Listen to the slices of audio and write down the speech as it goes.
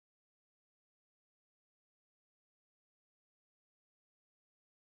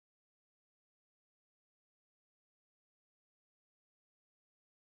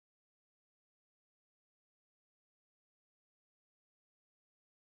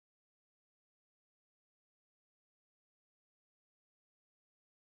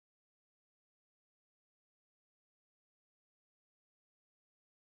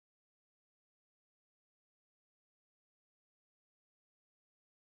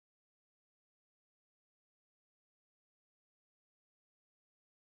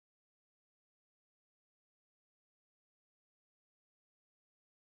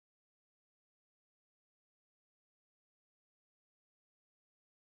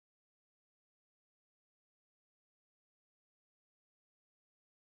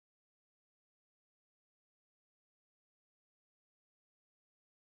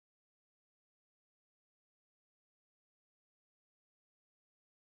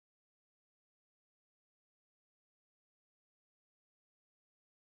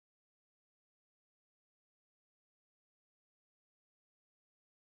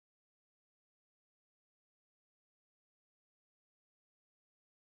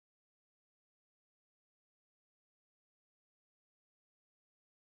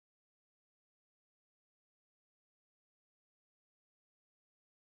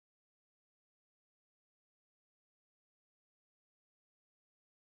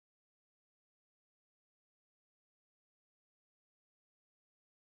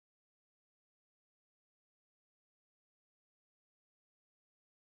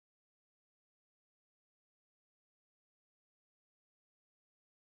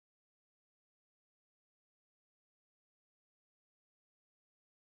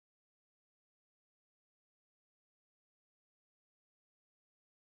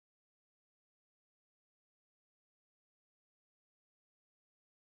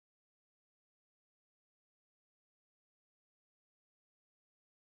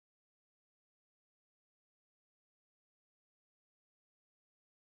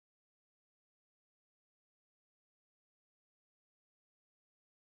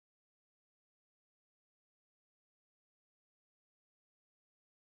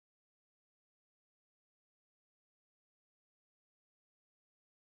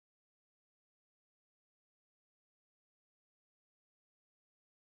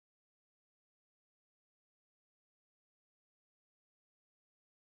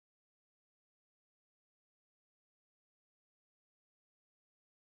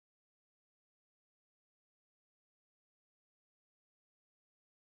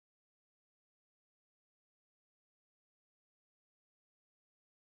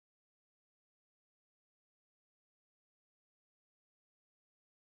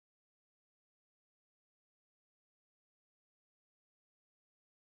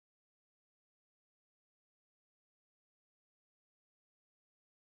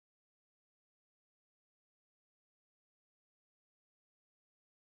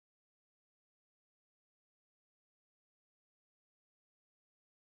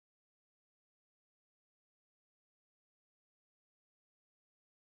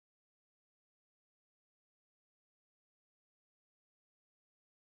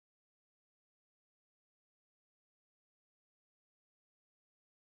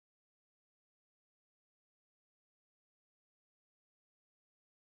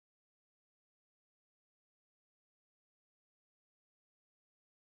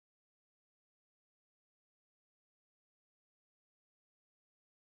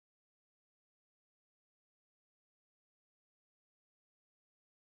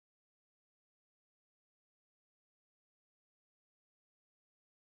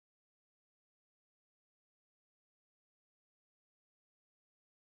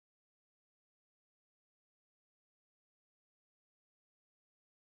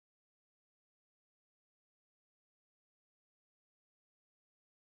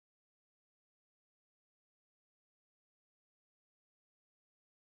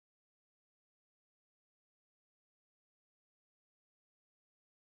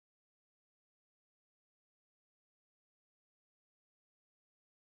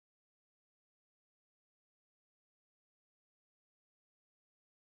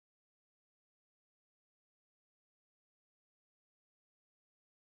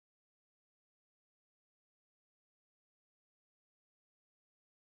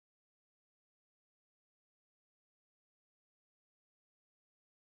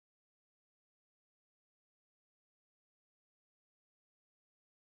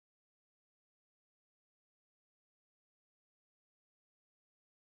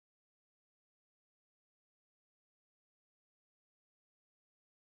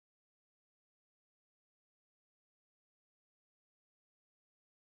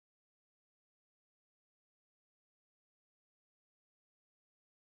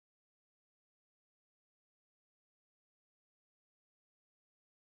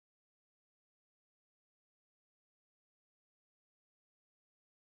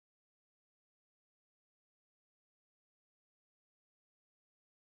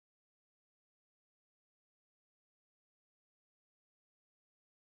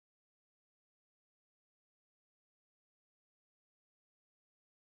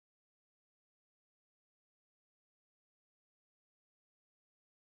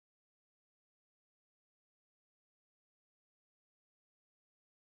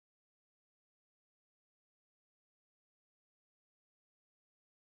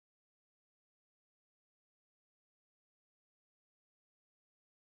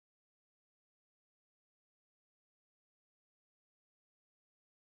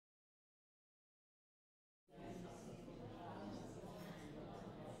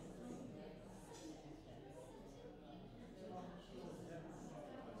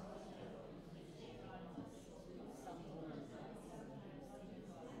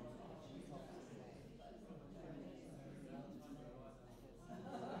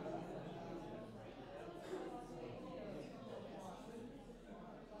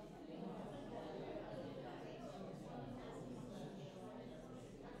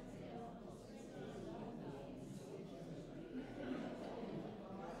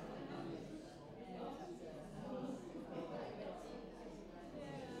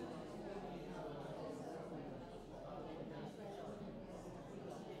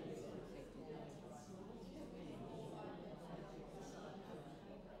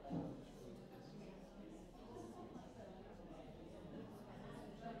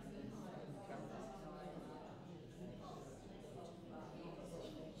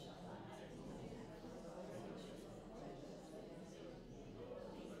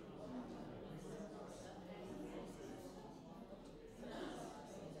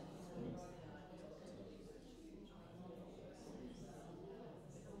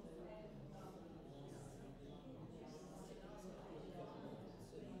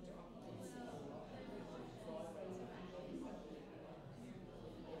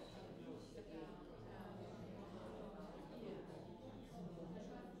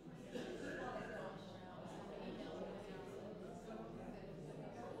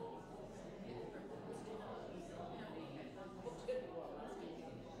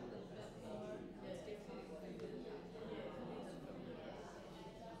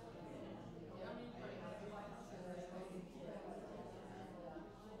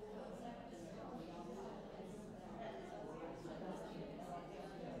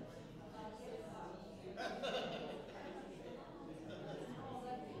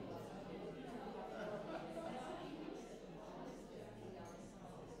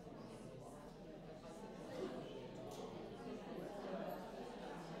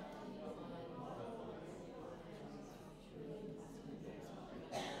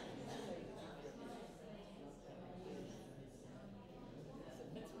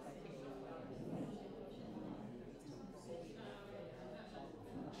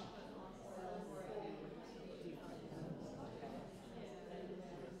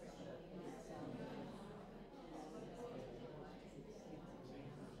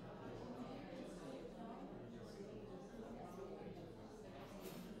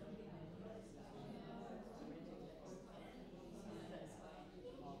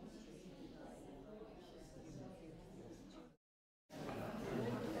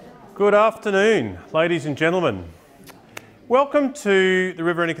Good afternoon, ladies and gentlemen. Welcome to the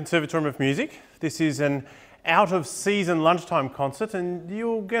Riverina Conservatorium of Music. This is an out-of-season lunchtime concert, and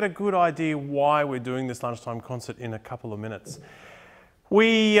you'll get a good idea why we're doing this lunchtime concert in a couple of minutes.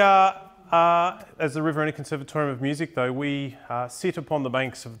 We, as the Riverina Conservatorium of Music, though, we sit upon the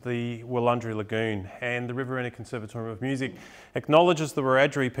banks of the Wurundjeri Lagoon, and the Riverina Conservatorium of Music acknowledges the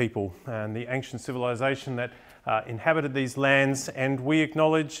Wiradjuri people and the ancient civilization that inhabited these lands, and we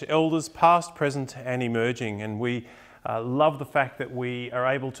acknowledge elders past, present and emerging, and we love the fact that we are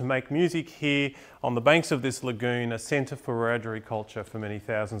able to make music here on the banks of this lagoon, a centre for Wiradjuri culture for many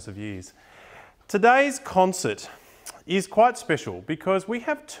thousands of years. Today's concert is quite special because we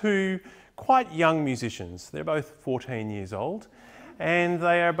have two quite young musicians. They're both 14 years old and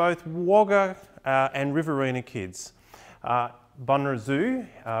they are both Wagga and Riverina kids. Banruo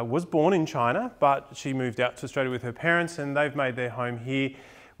Zhu was born in China, but she moved out to Australia with her parents, and they've made their home here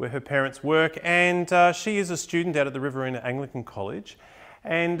where her parents work, and she is a student out at the Riverina Anglican College,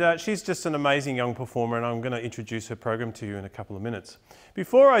 and she's just an amazing young performer, and I'm going to introduce her program to you in a couple of minutes.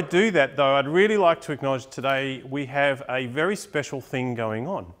 Before I do that though, I'd really like to acknowledge today we have a very special thing going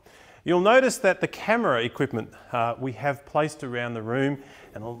on. You'll notice that the camera equipment we have placed around the room,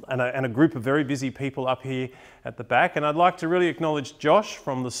 and a group of very busy people up here at the back, and I'd like to really acknowledge Josh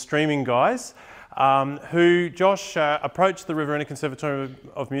from the streaming guys, Josh approached the Riverina Conservatorium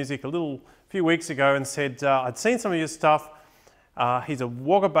of Music a few weeks ago and said, I'd seen some of your stuff. He's a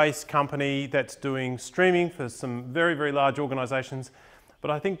Wagga-based company that's doing streaming for some very, very large organisations. But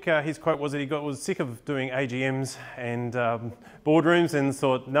I think his quote was that he was sick of doing AGMs and boardrooms and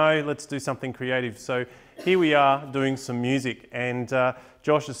thought, no, let's do something creative. So here we are doing some music, and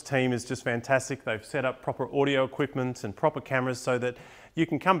Josh's team is just fantastic. They've set up proper audio equipment and proper cameras so that you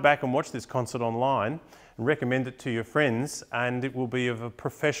can come back and watch this concert online and recommend it to your friends, and it will be of a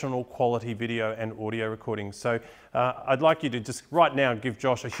professional quality video and audio recording. So I'd like you to just right now give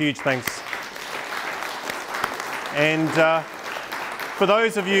Josh a huge thanks. And for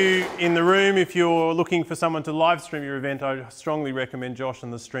those of you in the room, if you're looking for someone to live stream your event, I strongly recommend Josh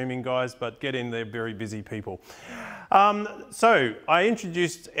and the streaming guys, but get in, they're very busy people. So I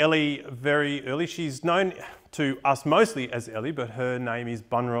introduced Ellie very early. She's known to us mostly as Ellie, but her name is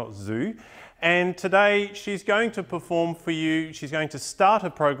Banruo Zhu. And today she's going to perform for you. She's going to start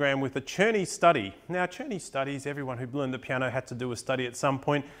a program with a Czerny study. Now, Czerny studies, everyone who learned the piano had to do a study at some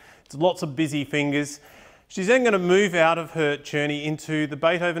point. It's lots of busy fingers. She's then going to move out of her Czerny into the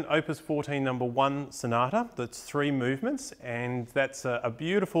Beethoven Opus 14 No. 1 Sonata. That's 3 movements, and that's a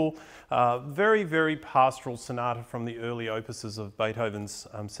beautiful, very, very pastoral sonata from the early opuses of Beethoven's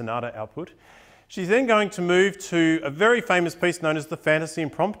sonata output. She's then going to move to a very famous piece known as the Fantasie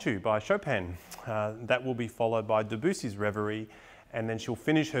Impromptu by Chopin. That will be followed by Debussy's Reverie, and then she'll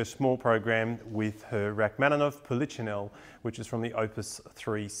finish her small program with her Rachmaninoff Polichinelle, which is from the Opus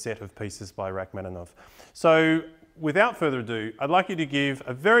 3 set of pieces by Rachmaninoff. So without further ado, I'd like you to give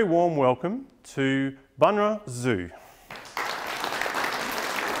a very warm welcome to Banruo Zhu.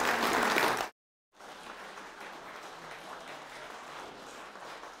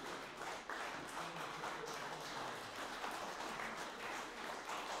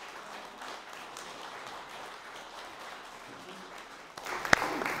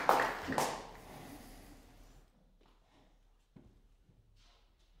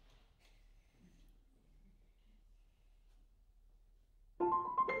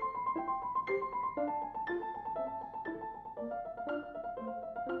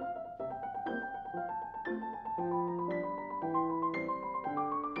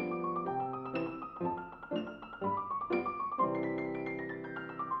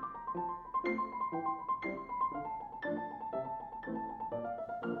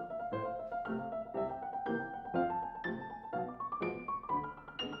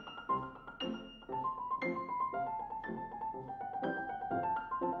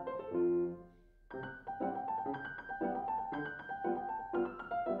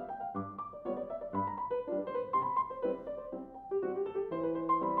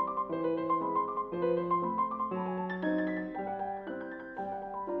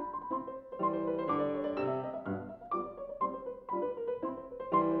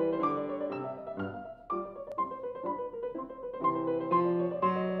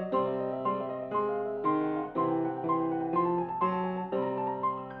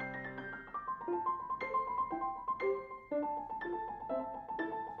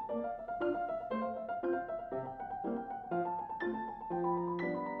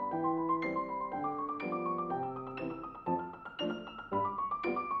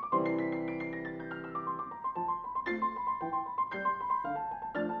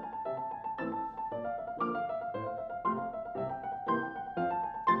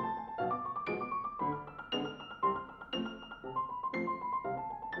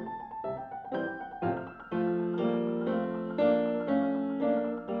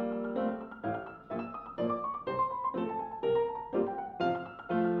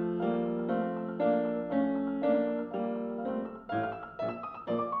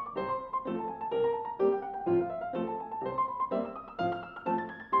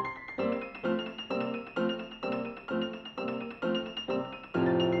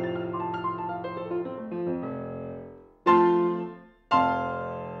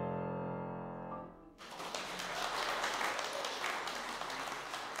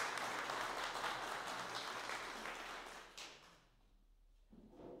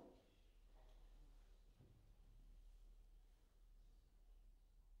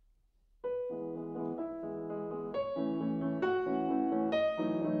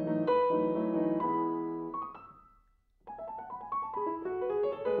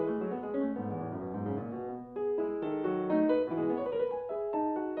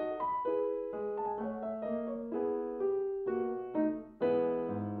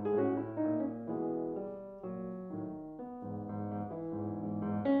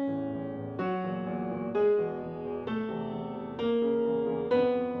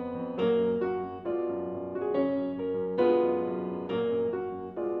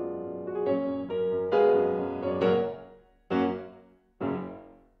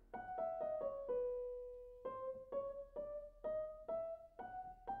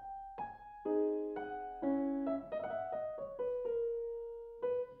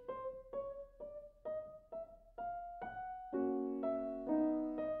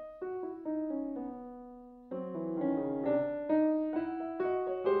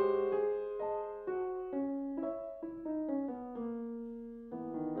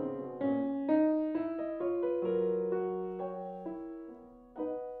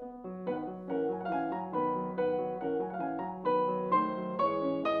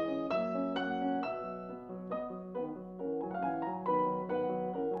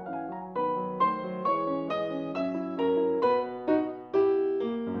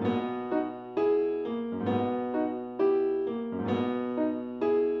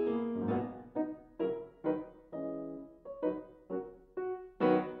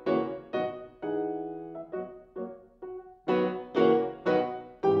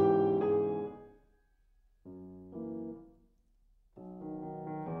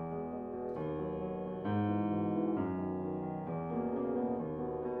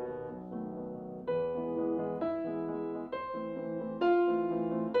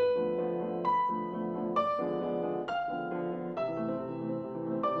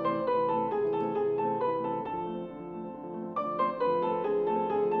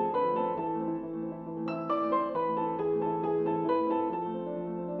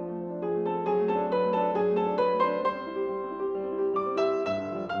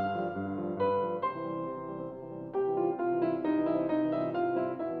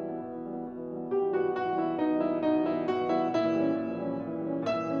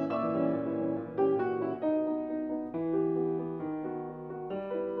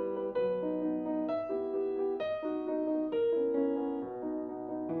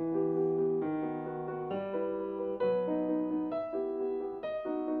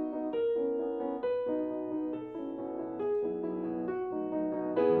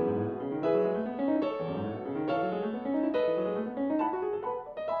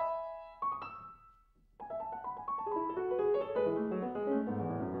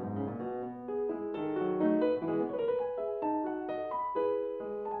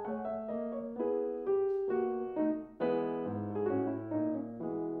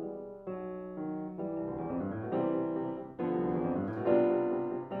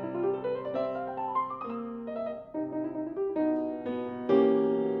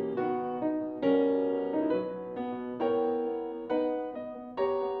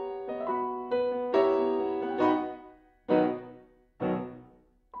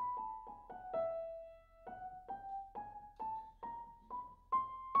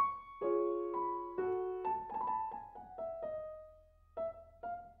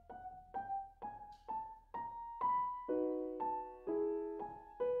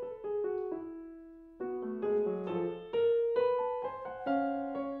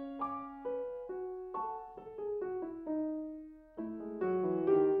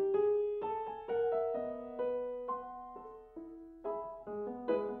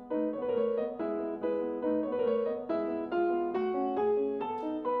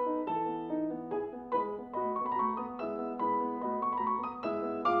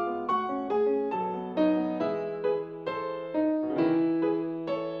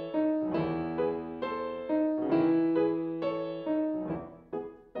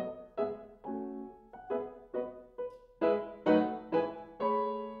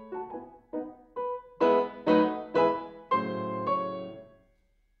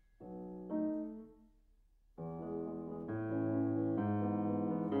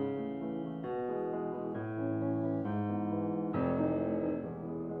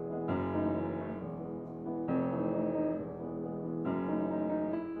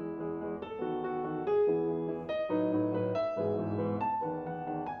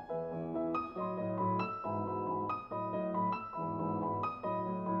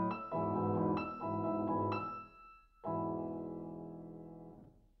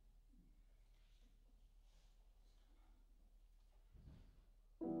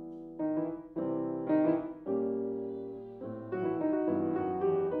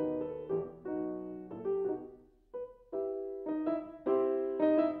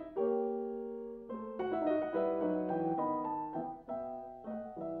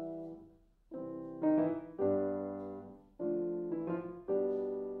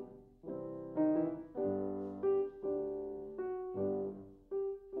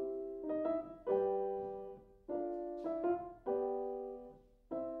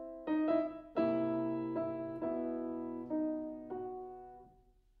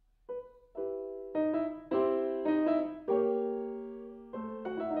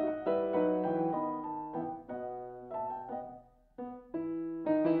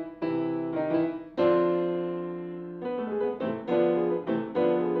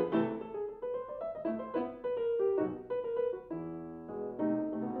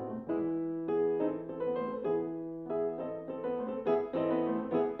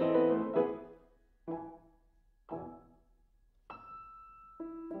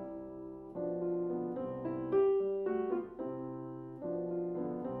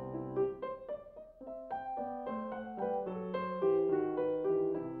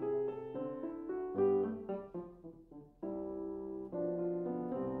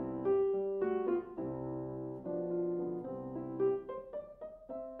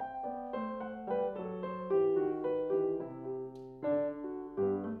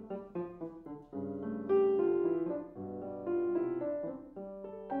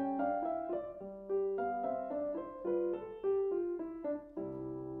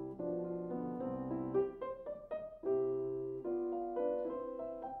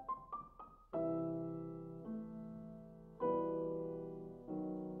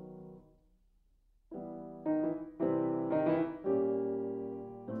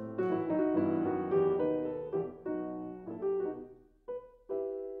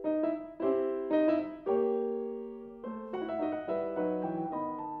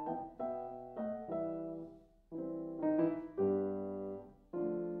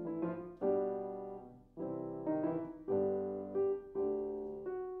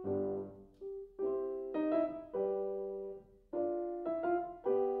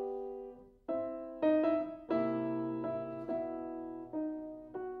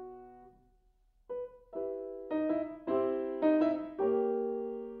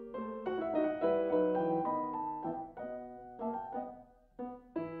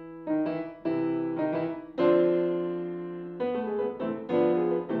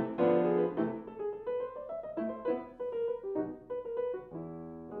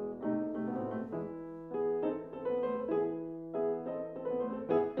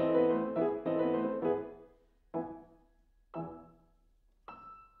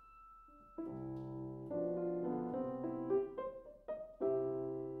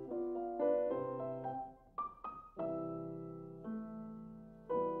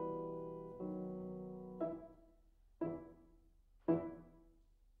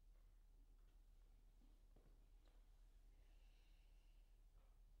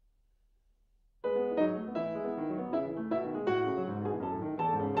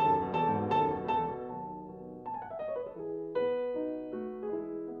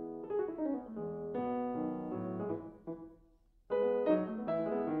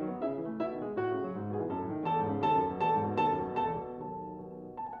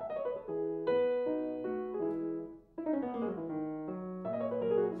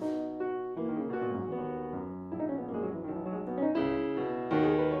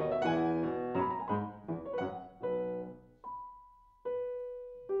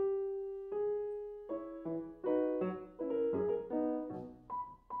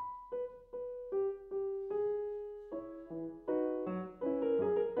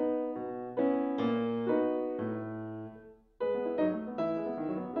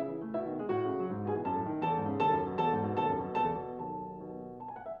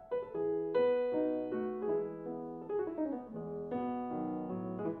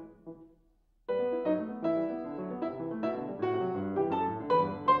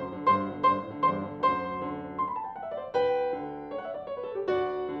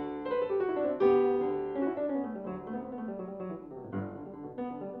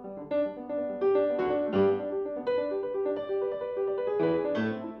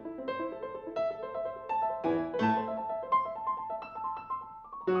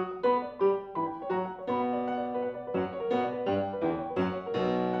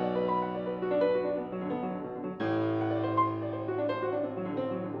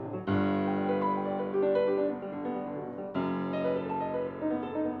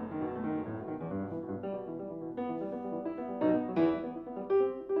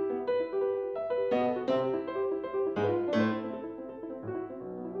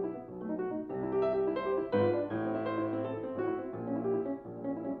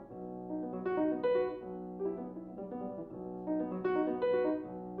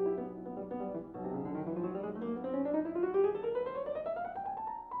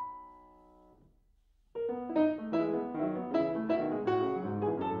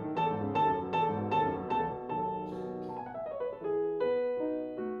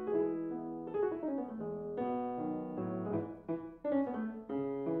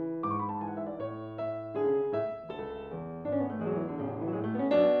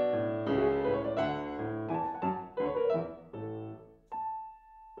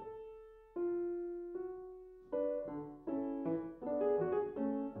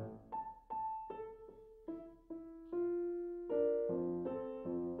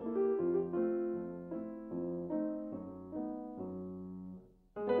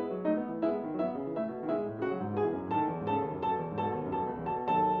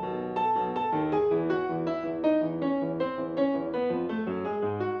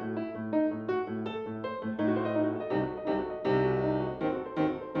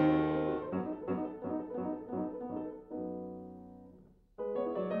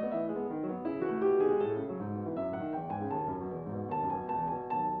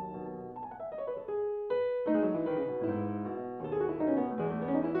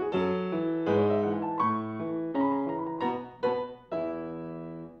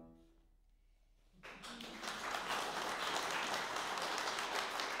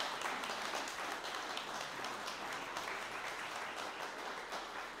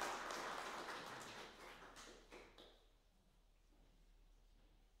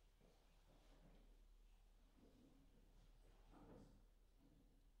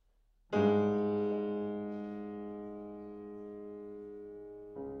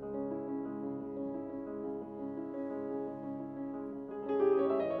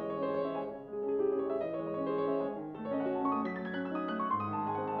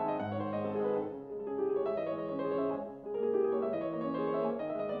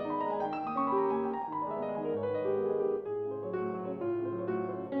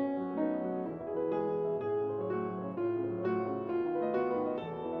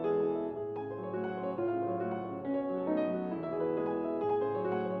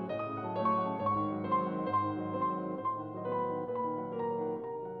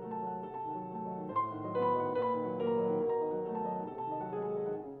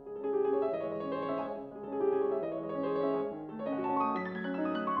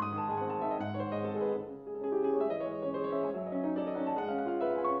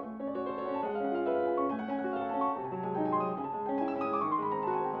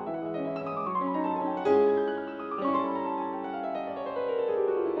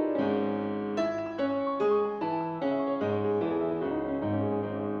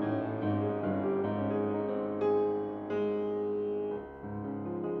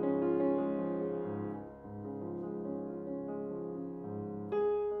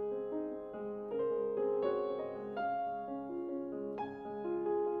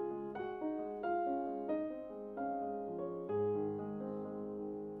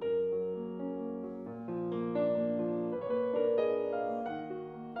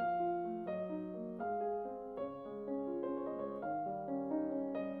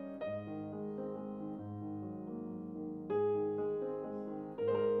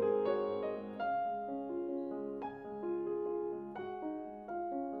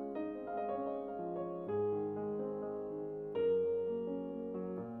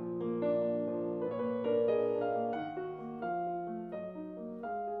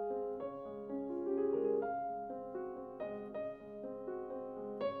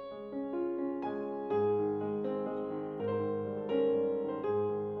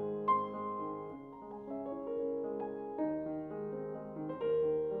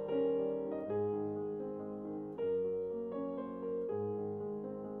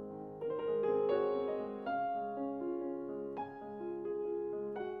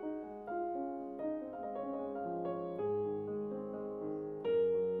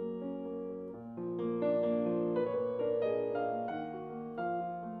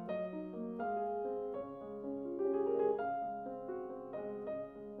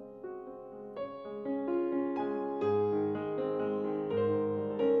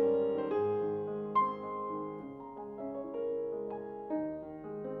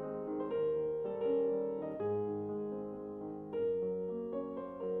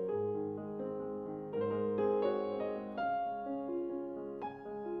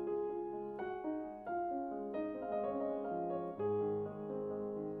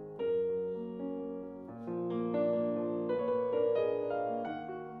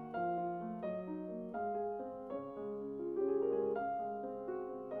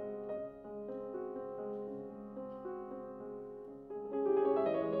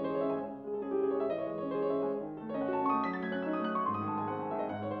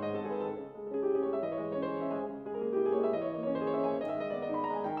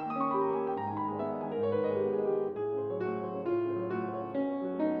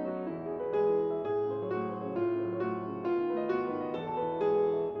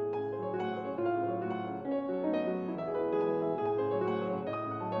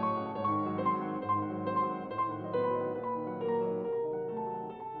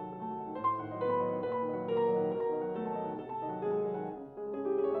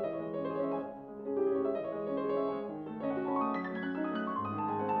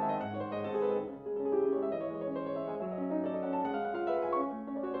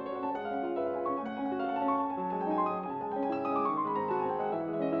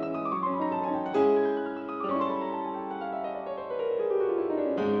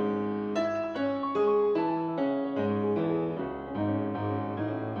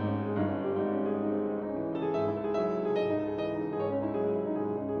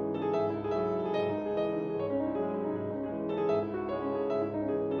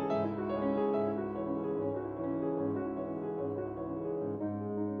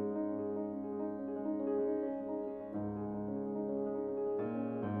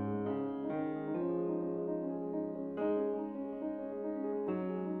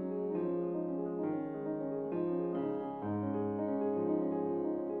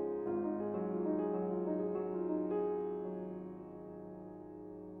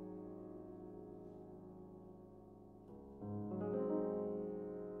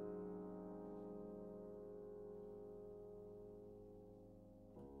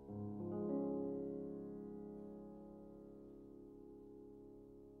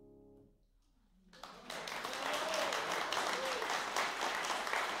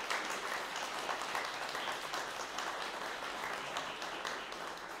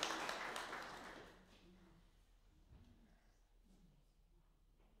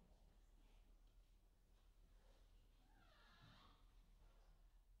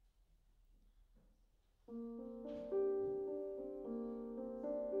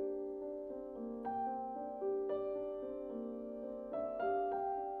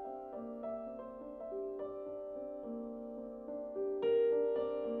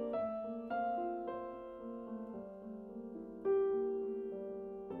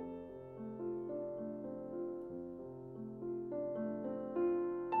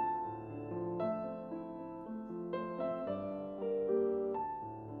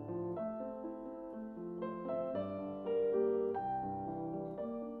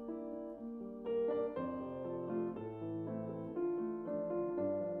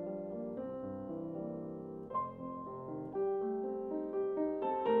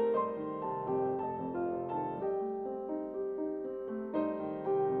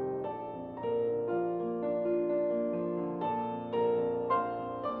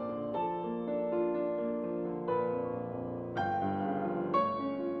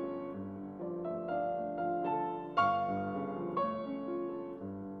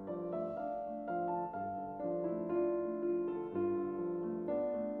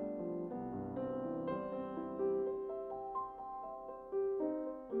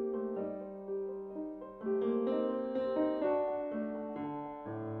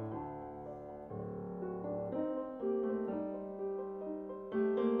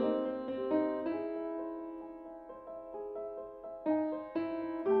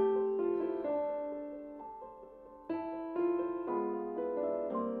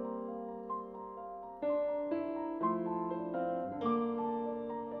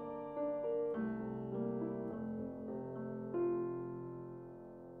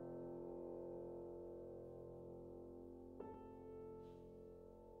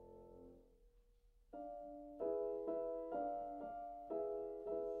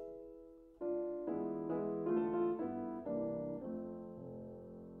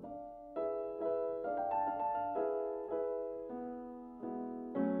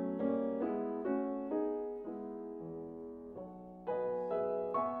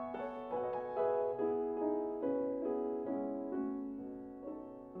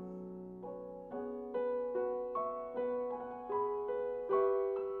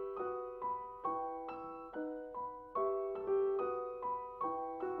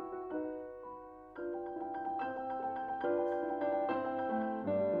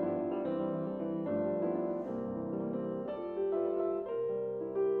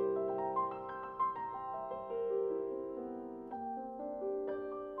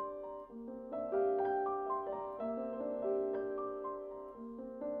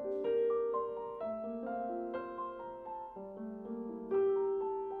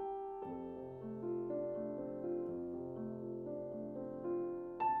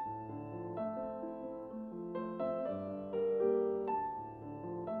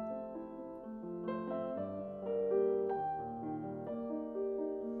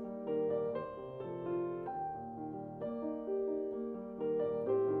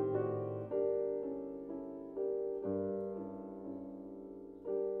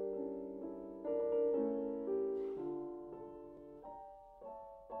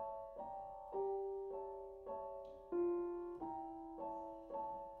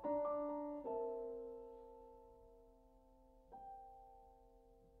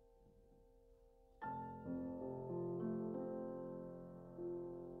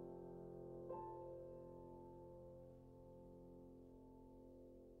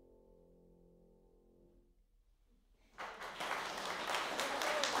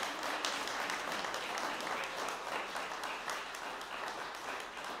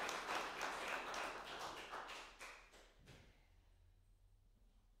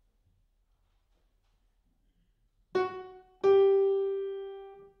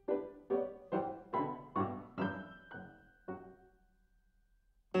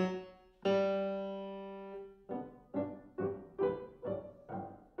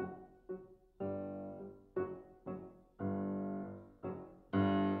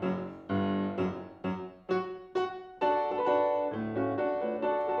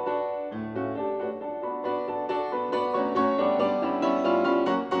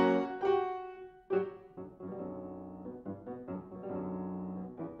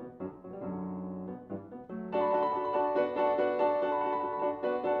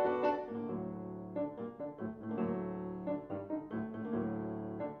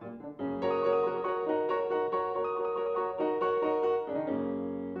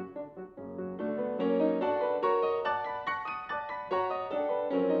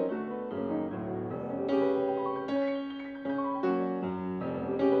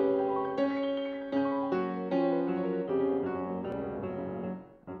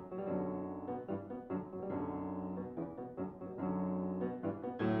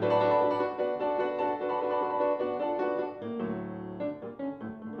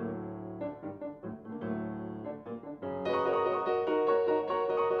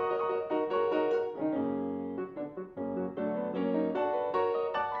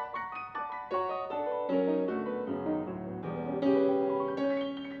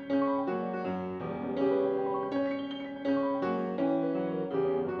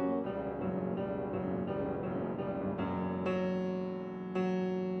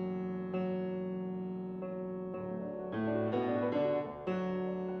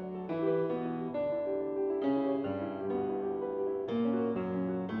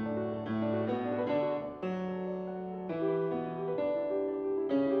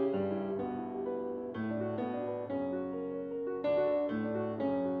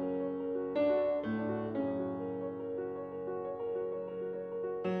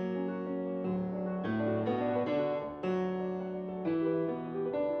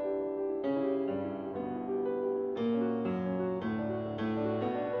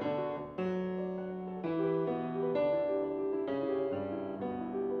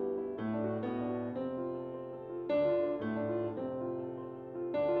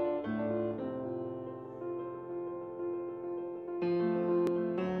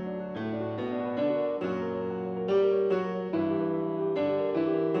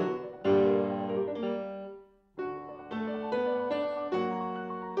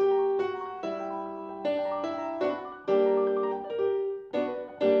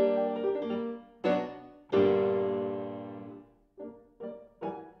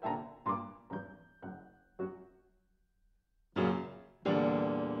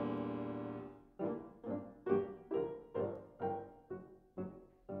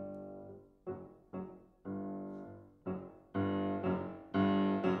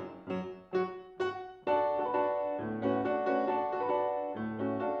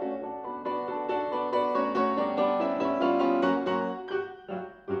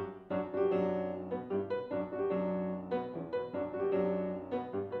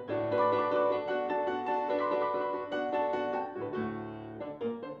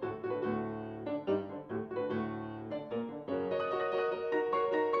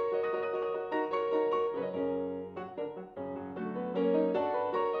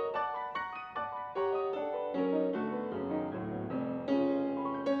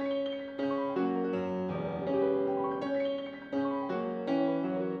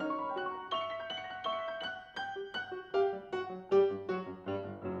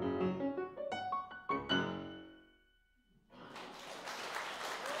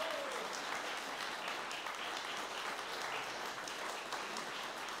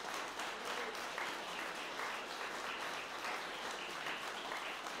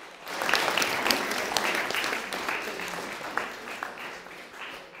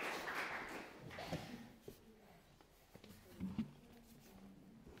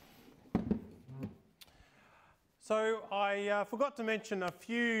 So I forgot to mention a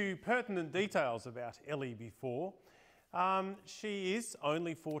few pertinent details about Ellie before. She is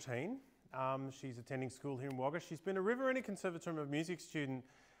only 14. She's attending school here in Wagga. She's been a Riverina Conservatorium of Music student,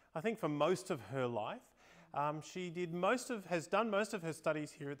 I think, for most of her life. She has done most of her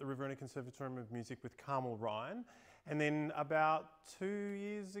studies here at the Riverina Conservatorium of Music with Carmel Ryan, and then about 2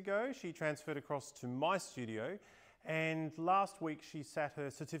 years ago she transferred across to my studio, and last week she sat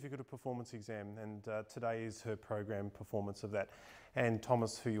her Certificate of Performance exam, and today is her program performance of that. And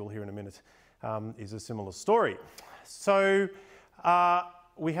Thomas, who you'll hear in a minute, is a similar story. So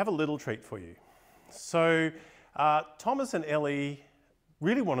we have a little treat for you. So Thomas and Ellie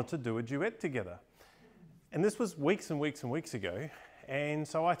really wanted to do a duet together. And this was weeks and weeks and weeks ago. And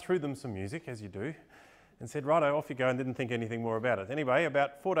so I threw them some music, as you do, and said, righto, off you go, and didn't think anything more about it. Anyway,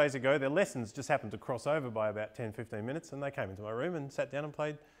 about 4 days ago, their lessons just happened to cross over by about 10, 15 minutes, and they came into my room and sat down and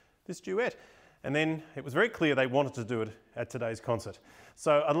played this duet. And then it was very clear they wanted to do it at today's concert.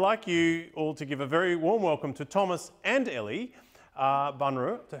 So I'd like you all to give a very warm welcome to Thomas and Ellie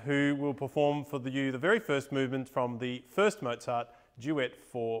Banruo, who will perform for you the very first movement from the first Mozart duet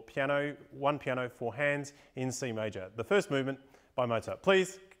for piano, one piano, four hands in C major. The first movement by Mozart.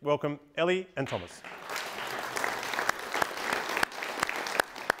 Please welcome Ellie and Thomas.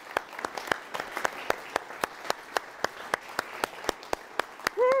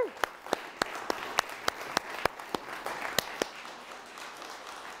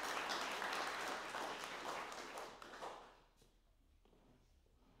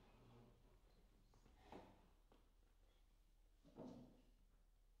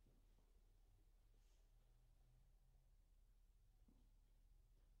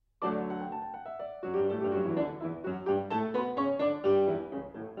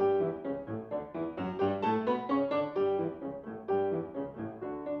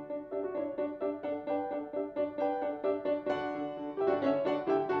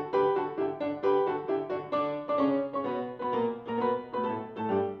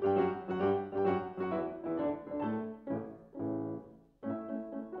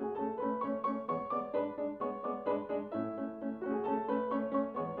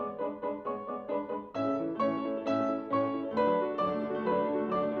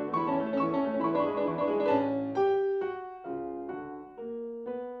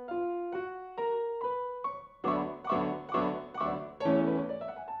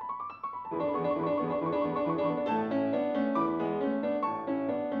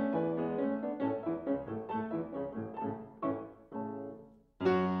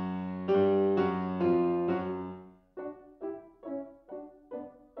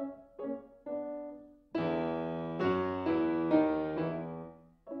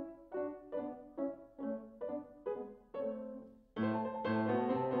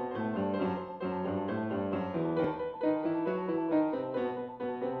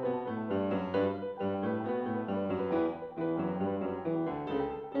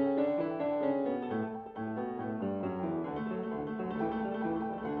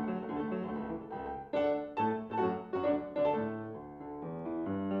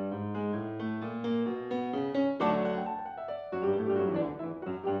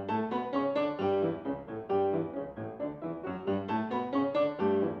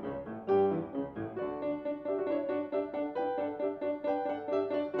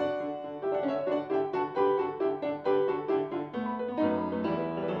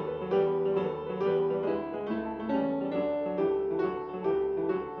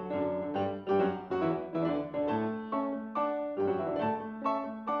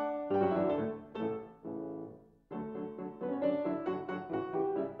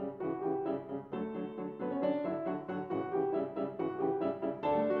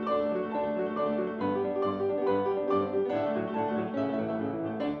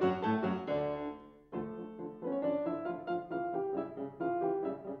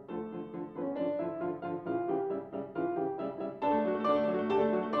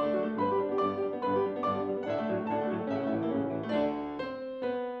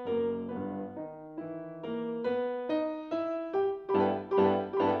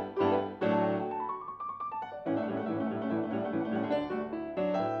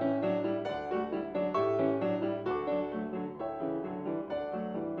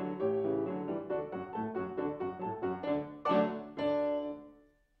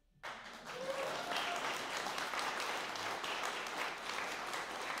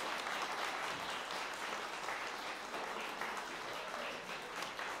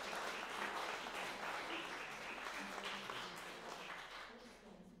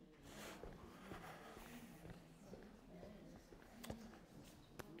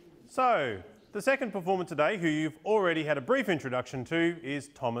 So, The second performer today, who you've already had a brief introduction to, is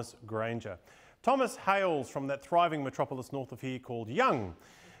Thomas Grainger. Thomas hails from that thriving metropolis north of here called Young.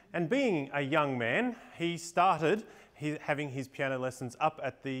 And being a young man, he started having his piano lessons up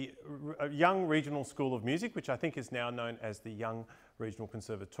at the Young Regional School of Music, which I think is now known as the Young Regional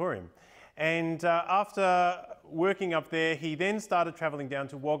Conservatorium. And after working up there, he then started travelling down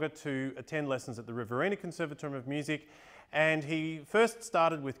to Wagga to attend lessons at the Riverina Conservatorium of Music. And he first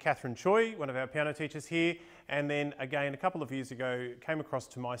started with Catherine Choi, one of our piano teachers here, and then again a couple of years ago came across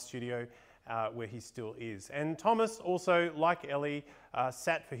to my studio where he still is. And Thomas also, like Ellie,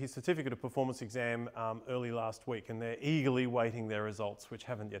 sat for his Certificate of Performance exam early last week, and they're eagerly waiting their results, which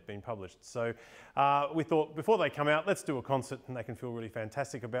haven't yet been published. So we thought before they come out, let's do a concert and they can feel really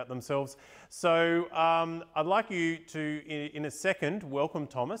fantastic about themselves. So I'd like you to, in a second, welcome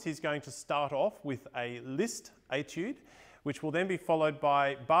Thomas. He's going to start off with a Liszt Etude, which will then be followed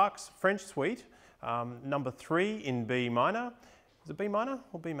by Bach's French Suite, number 3 in B minor. Is it B minor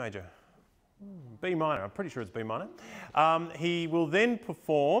or B major? B minor, I'm pretty sure it's B minor. He will then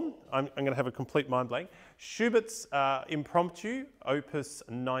perform, I'm going to have a complete mind blank, Schubert's Impromptu, Opus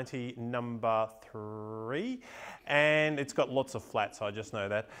 90 number 3, and it's got lots of flats, so I just know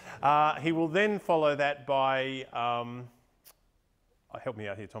that. He will then follow that by, help me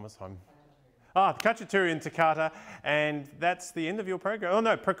out here Thomas, the Cacciatore and Toccata, and that's the end of your program. Oh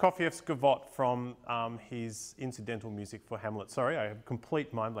no, Prokofiev's Gavotte from his incidental music for Hamlet. Sorry, I have a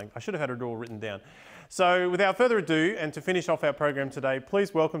complete mind blank. I should have had it all written down. So without further ado, and to finish off our program today,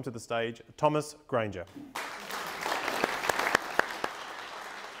 please welcome to the stage Thomas Grainger.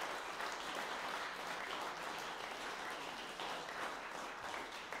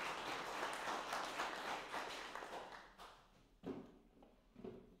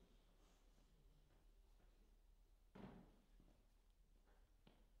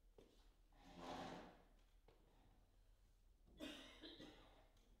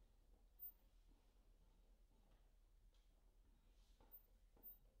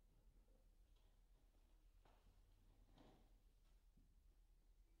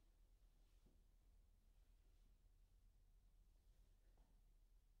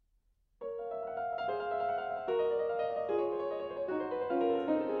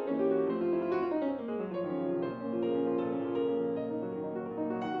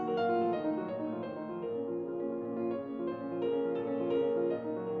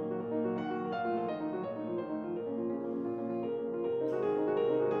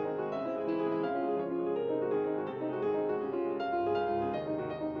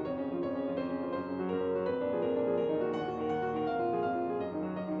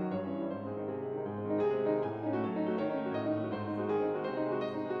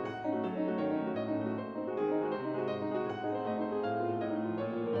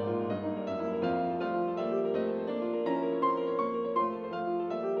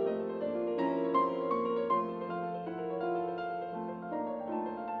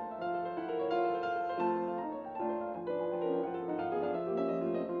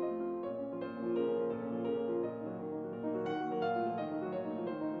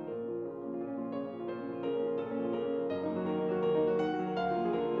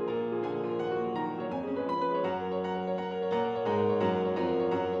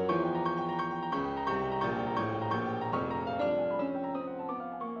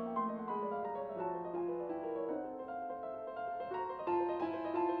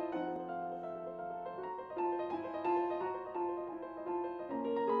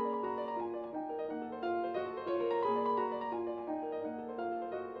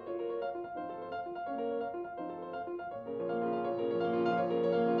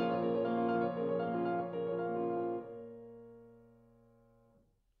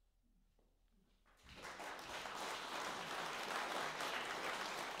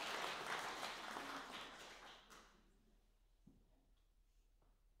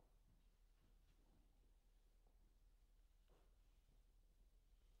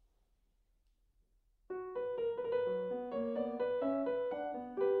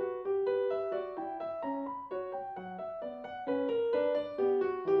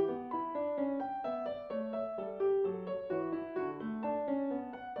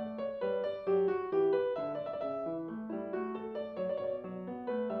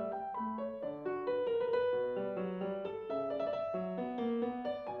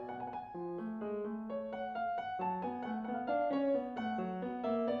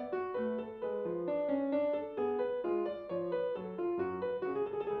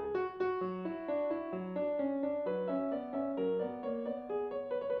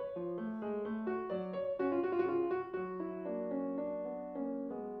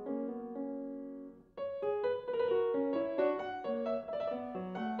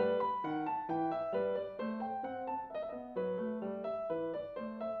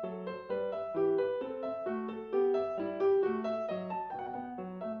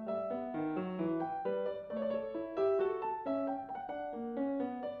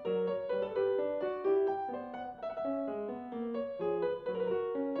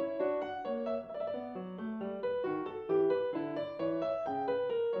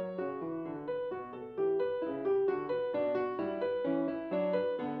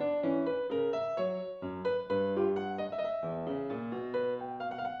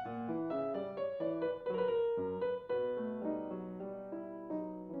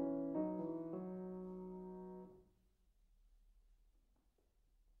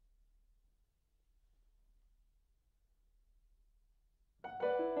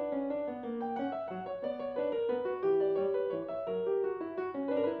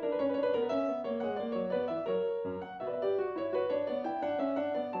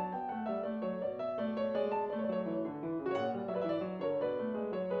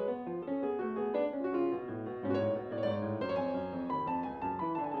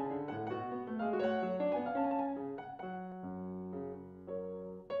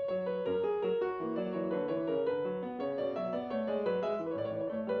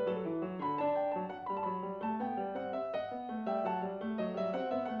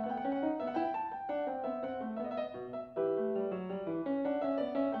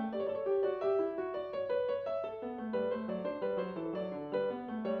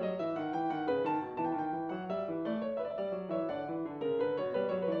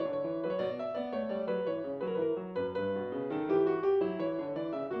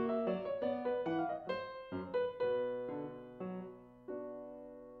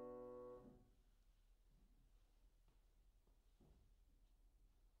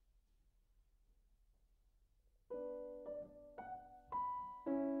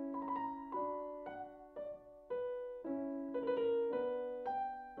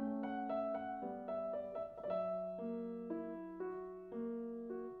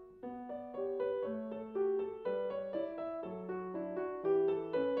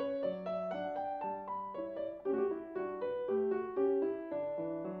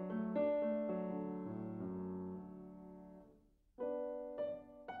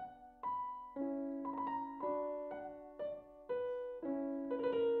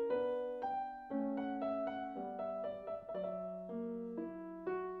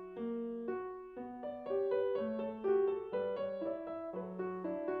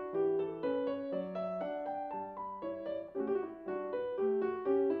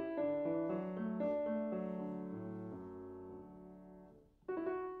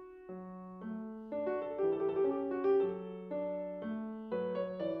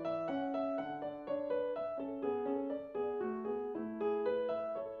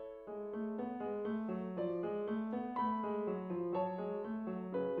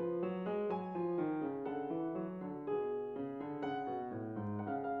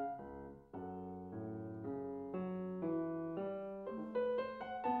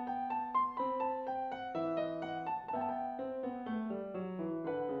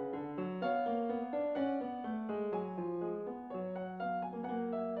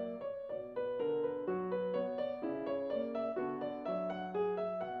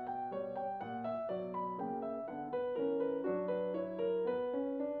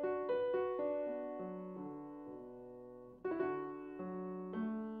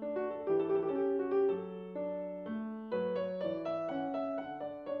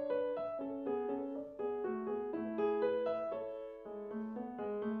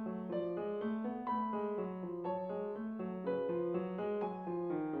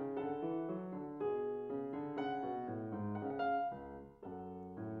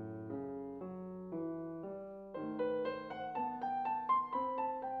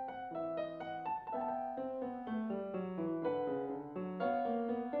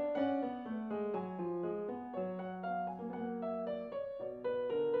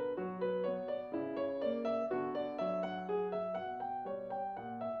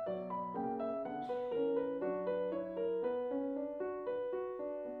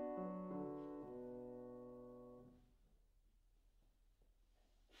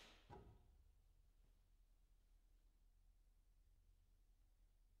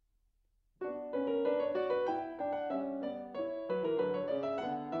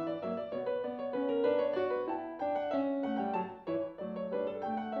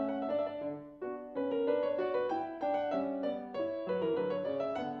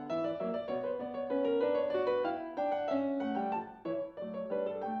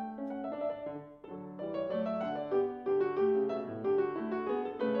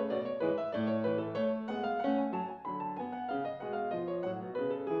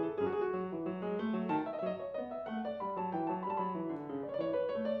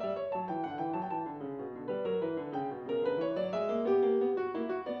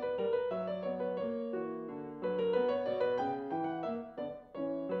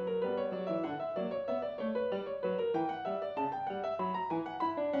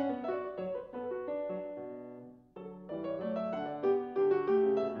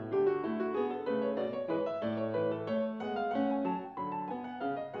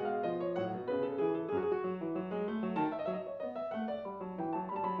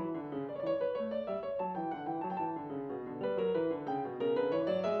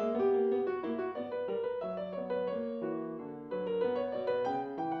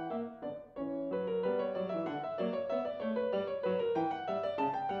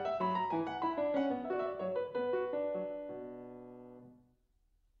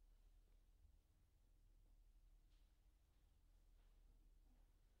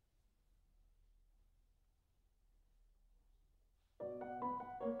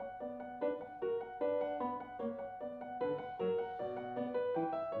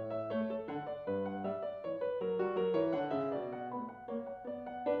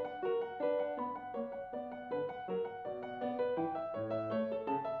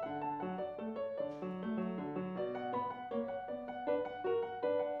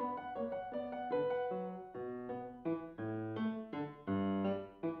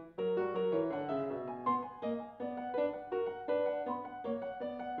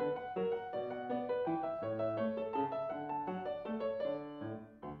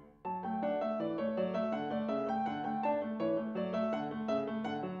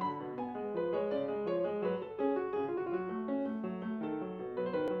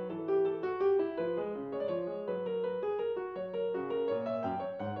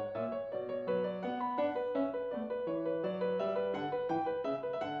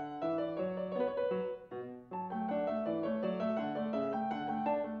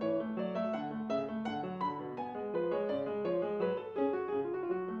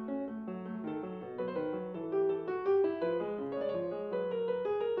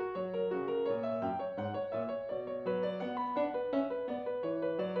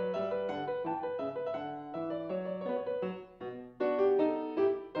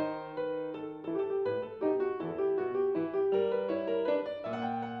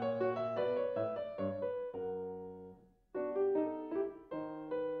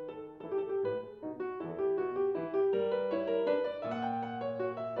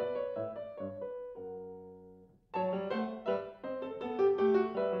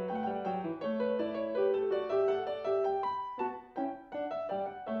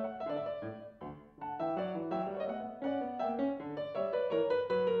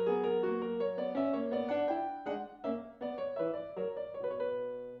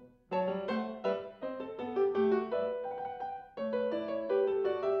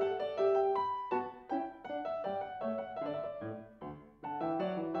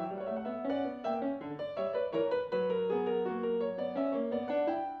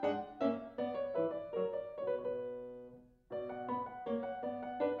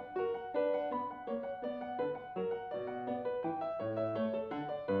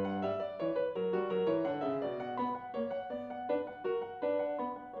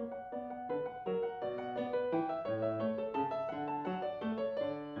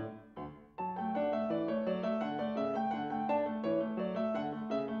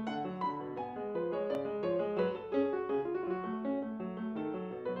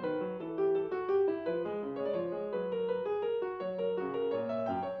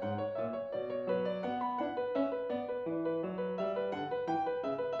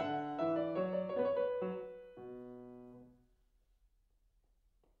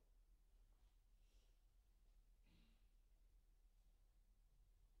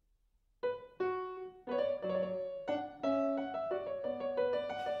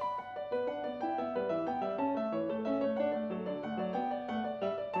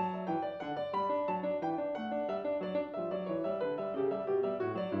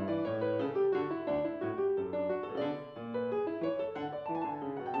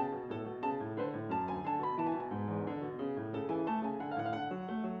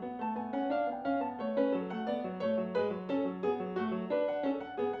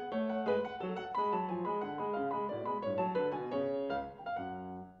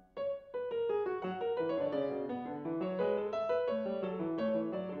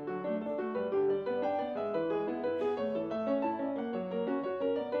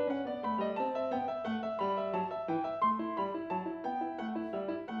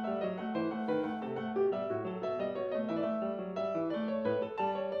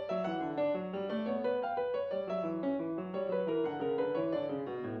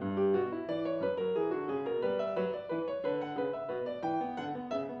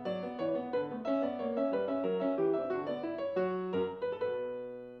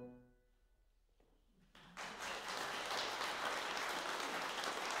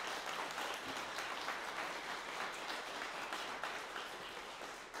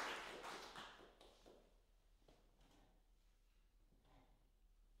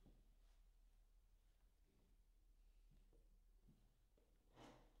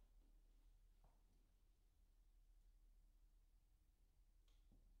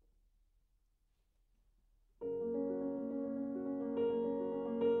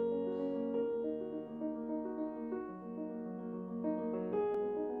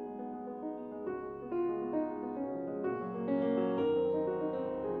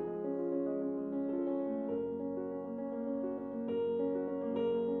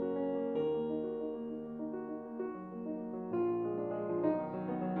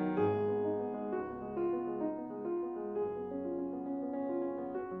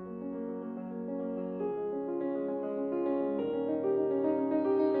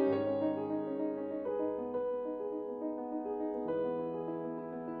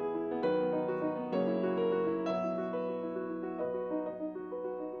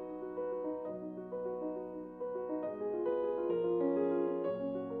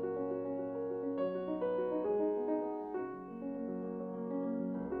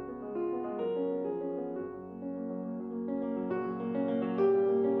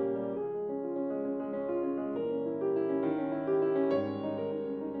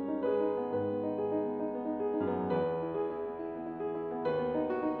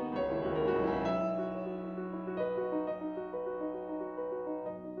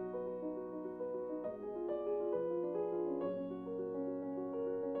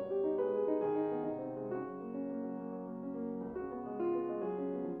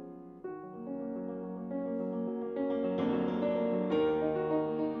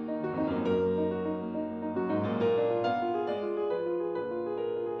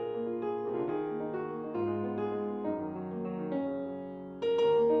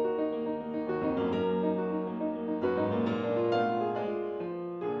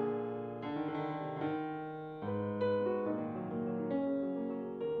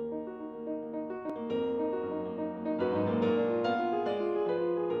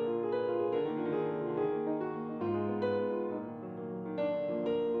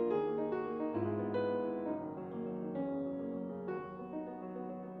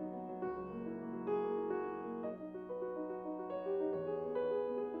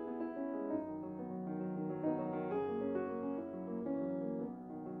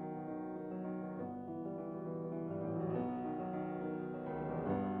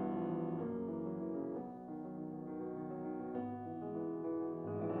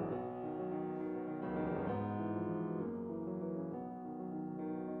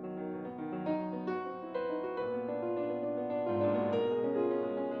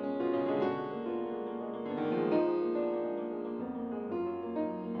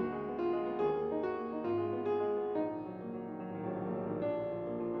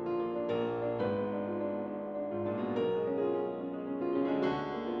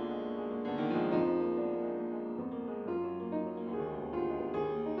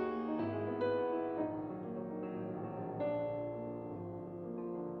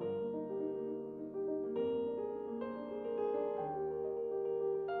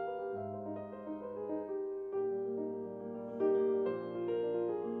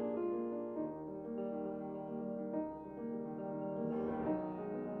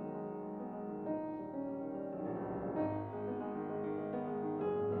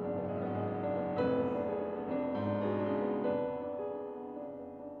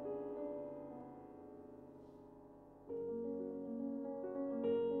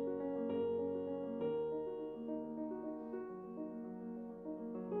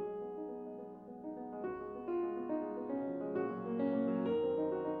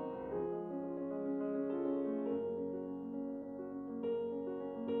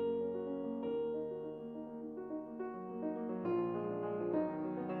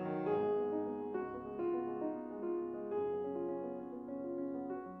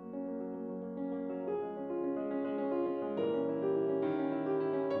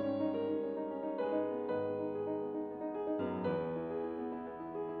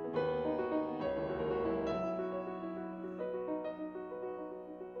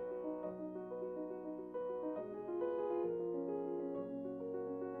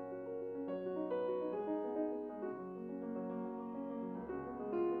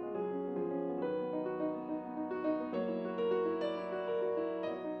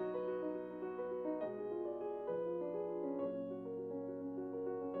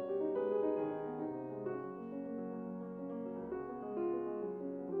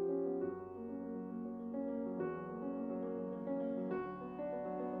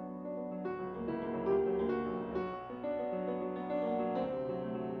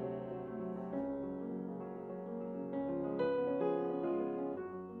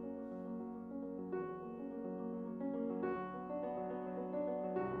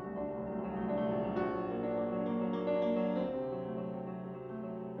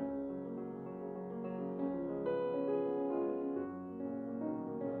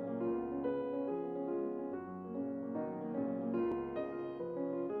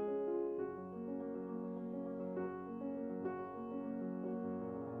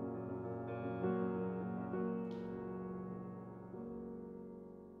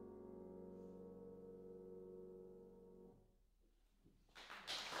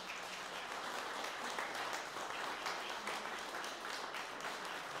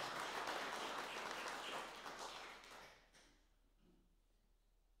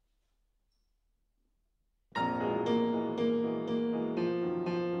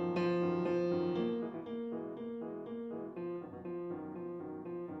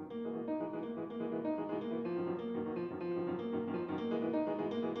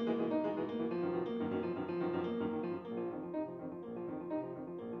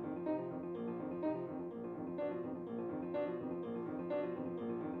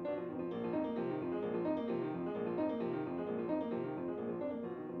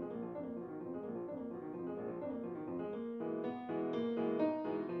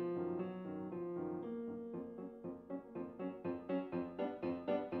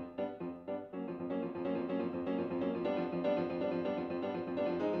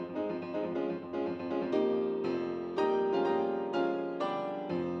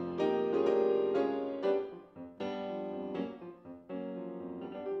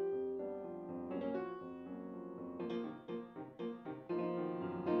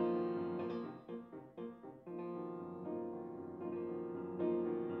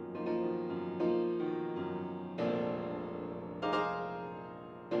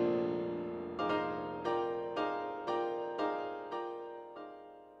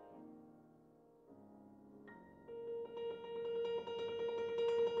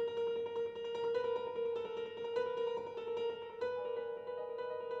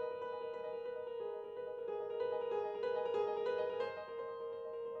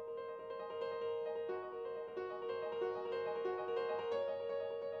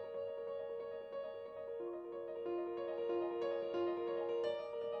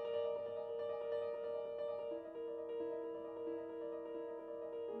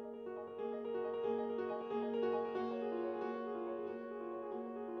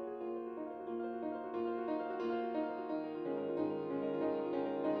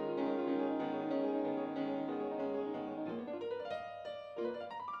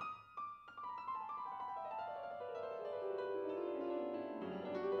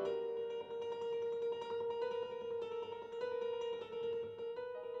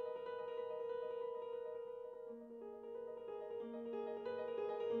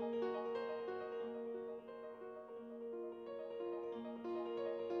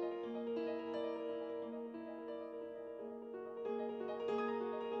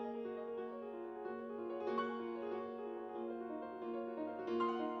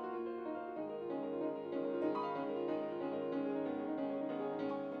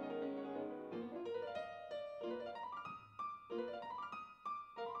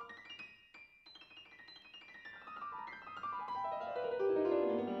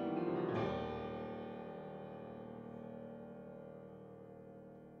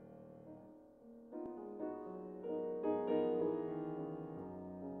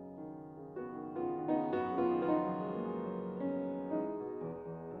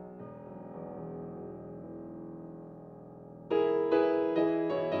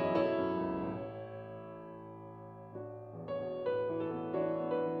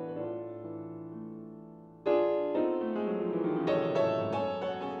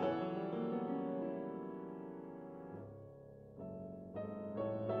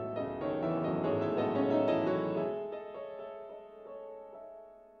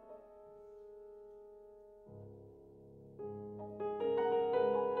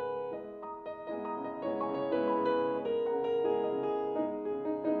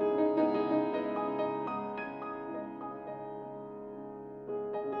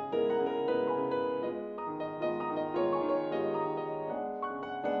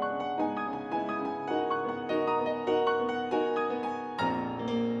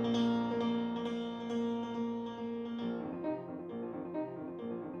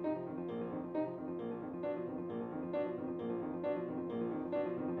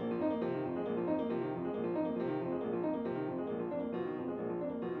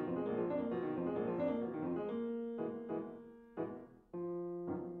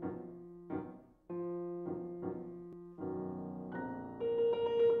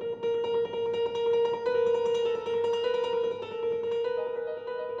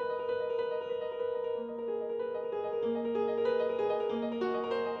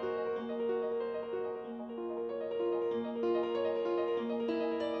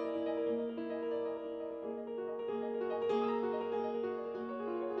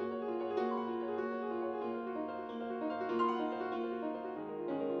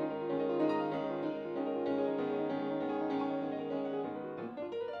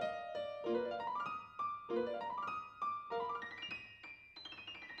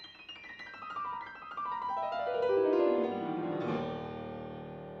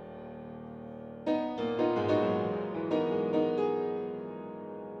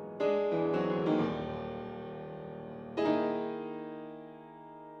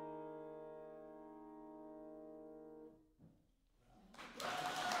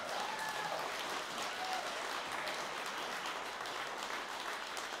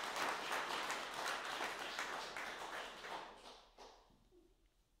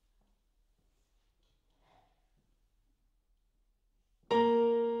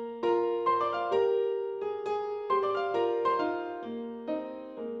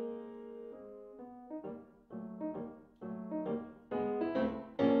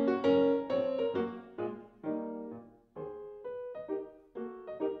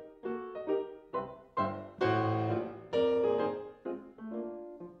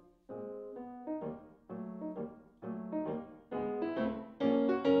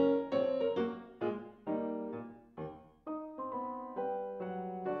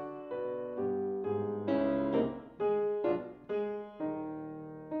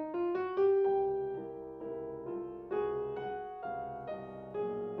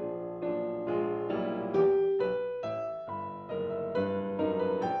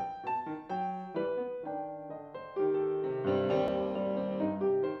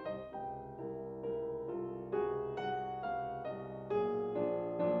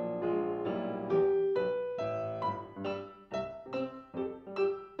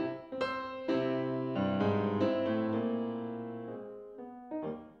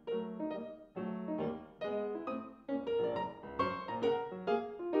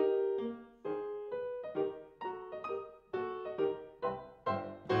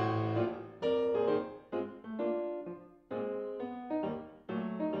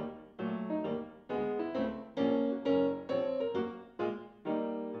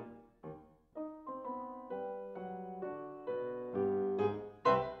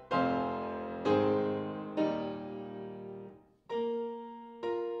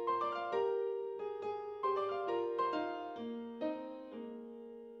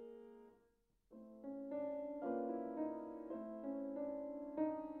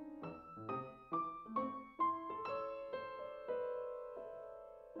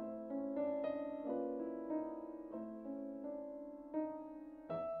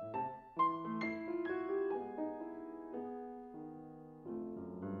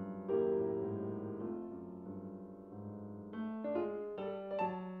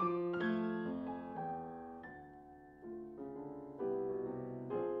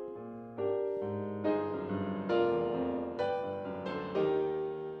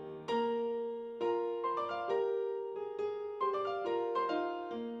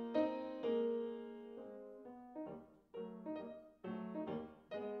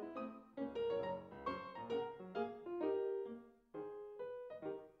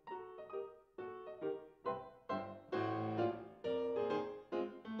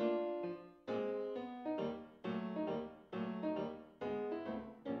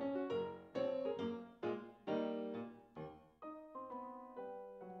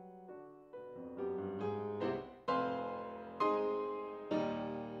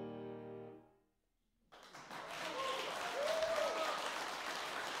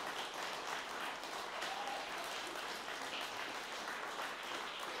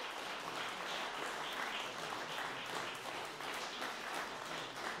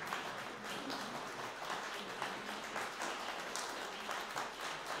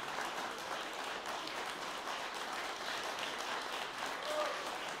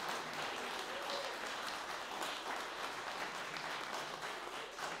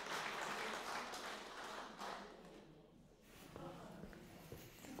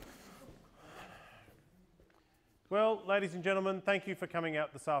 Well, ladies and gentlemen, thank you for coming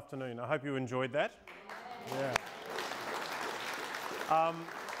out this afternoon. I hope you enjoyed that. Yeah.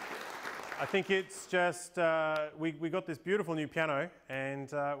 I think it's just, we got this beautiful new piano,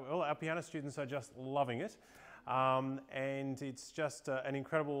 and well, our piano students are just loving it. And it's just an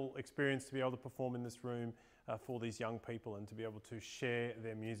incredible experience to be able to perform in this room for these young people and to be able to share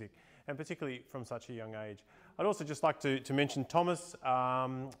their music, and particularly from such a young age. I'd also just like to mention Thomas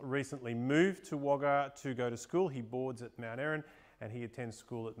recently moved to Wagga to go to school. He boards at Mount Erin and he attends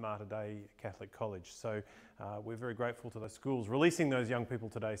school at Mater Dei Catholic College. So we're very grateful to those schools releasing those young people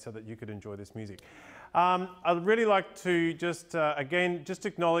today so that you could enjoy this music. I'd really like to just, again, just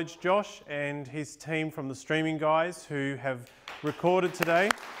acknowledge Josh and his team from the streaming guys who have recorded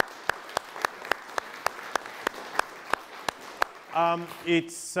today.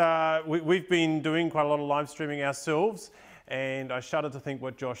 We've been doing quite a lot of live streaming ourselves, and I shudder to think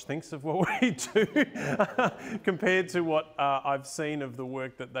what Josh thinks of what we do compared to what I've seen of the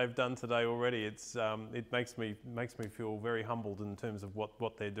work that they've done today already. It makes me feel very humbled in terms of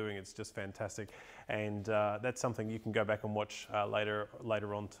what they're doing. It's just fantastic, and that's something you can go back and watch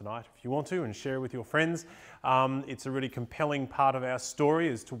later on tonight if you want to, and share with your friends. It's a really compelling part of our story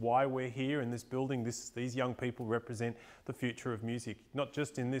as to why we're here in this building. These young people represent the future of music, not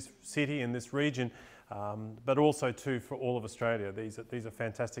just in this city, in this region, but also too for all of Australia. These are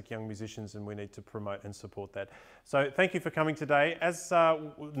fantastic young musicians, and we need to promote and support that. So thank you for coming today. As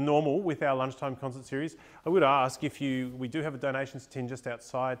normal with our lunchtime concert series, I would ask we do have a donations tin just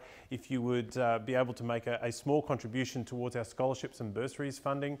outside, if you would be able to make a small contribution towards our scholarships and bursaries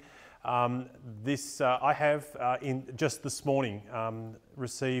funding. I have just this morning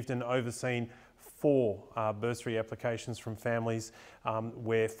received and overseen 4 bursary applications from families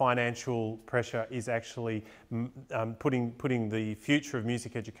where financial pressure is actually putting the future of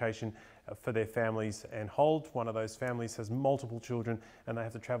music education for their families on hold. One of those families has multiple children and they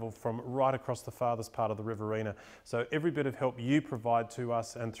have to travel from right across the farthest part of the Riverina. So every bit of help you provide to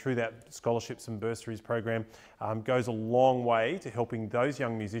us and through that scholarships and bursaries program goes a long way to helping those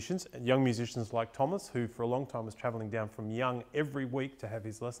young musicians like Thomas, who for a long time was travelling down from Young every week to have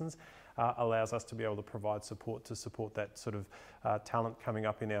his lessons. Allows us to be able to provide support that sort of talent coming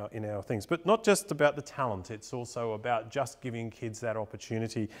up in our things. But not just about the talent, it's also about just giving kids that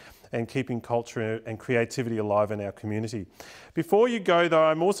opportunity and keeping culture and creativity alive in our community. Before you go though,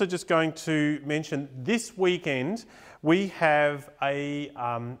 I'm also just going to mention this weekend we have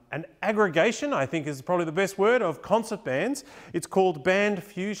an aggregation, I think is probably the best word, of concert bands. It's called Band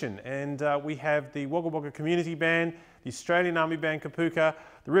Fusion, and we have the Wagga Wagga Community Band, the Australian Army Band Kapuka,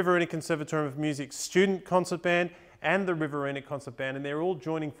 the Riverina Conservatorium of Music Student Concert Band, and the Riverina Concert Band, and they're all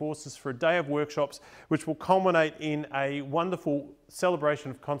joining forces for a day of workshops which will culminate in a wonderful celebration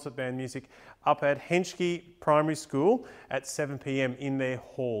of concert band music up at Henschke Primary School at 7 p.m. in their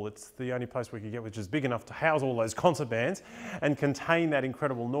hall. It's the only place we could get which is big enough to house all those concert bands and contain that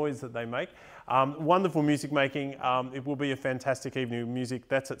incredible noise that they make. Wonderful music making. It will be a fantastic evening of music.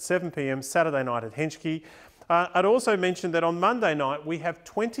 That's at 7 p.m. Saturday night at Henschke. I'd also mention that on Monday night we have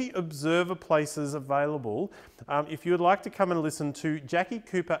 20 observer places available if you would like to come and listen to Jackie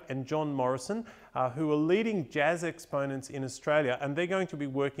Cooper and John Morrison, who are leading jazz exponents in Australia, and they're going to be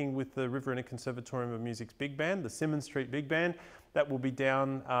working with the Riverina Conservatorium of Music's big band, the Symonds Street Big Band. That will be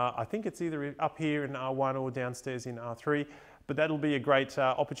down, I think it's either up here in R1 or downstairs in R3. But that'll be a great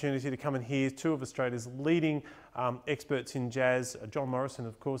opportunity to come and hear 2 of Australia's leading experts in jazz. John Morrison,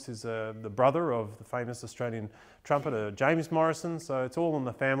 of course, is the brother of the famous Australian trumpeter James Morrison, so it's all in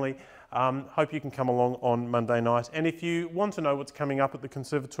the family. Hope you can come along on Monday night. And if you want to know what's coming up at the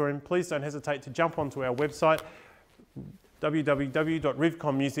Conservatorium, please don't hesitate to jump onto our website,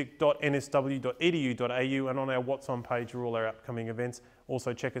 www.rivcommusic.nsw.edu.au, and on our What's On page are all our upcoming events.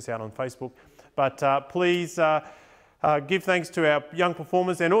 Also check us out on Facebook. But please give thanks to our young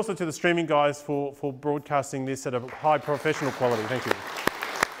performers and also to the streaming guys for broadcasting this at a high professional quality. Thank you.